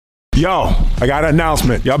Yo, I got an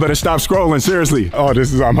announcement. Y'all better stop scrolling, seriously. Oh,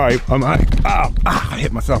 I'm hype. I'm hype. I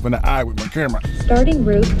hit myself in the eye with my camera. Starting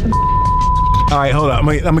route to... All right, hold up. I'm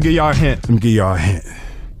gonna give y'all a hint.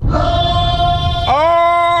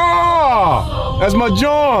 Oh, that's my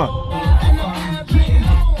John.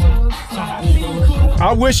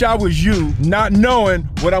 I wish I was you, not knowing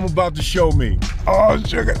what I'm about to show me. Oh,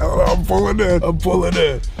 sugar. I'm pulling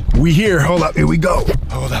in. We here. Hold up. Here we go.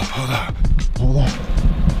 Hold up.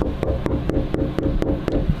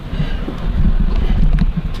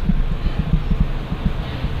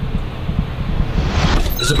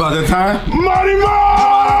 It's about that time? Money Ma!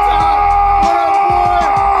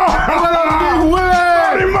 What up, Big Willie?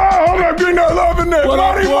 Money Ma! Hold up, getting that love in there.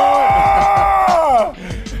 Money Ma!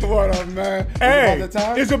 What up, man? Hey, it's about that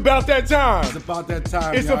time? it's about that time. It's about that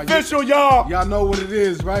time, It's y'all. official, y'all. Y'all know what it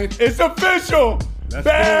is, right? It's official. Let's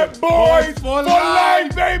Bad do it. boys For for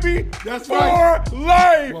life. life, baby. That's for right.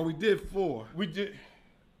 life. Well, we did 4. We did.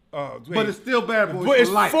 But it's still Bad Boys But it's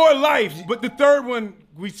for life. for life. But the third one,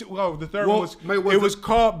 the third one was. was It was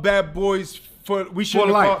called Bad Boys for. We shouldn't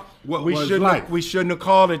For have life. called. What We was shouldn't. life? We shouldn't have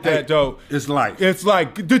called it that Hey, though. it's life. It's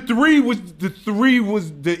like the three was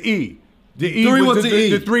the E. The E Three was was the E.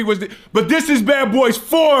 The 3 was the. But this is Bad Boys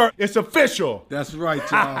 4. It's official. That's right,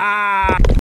 y'all.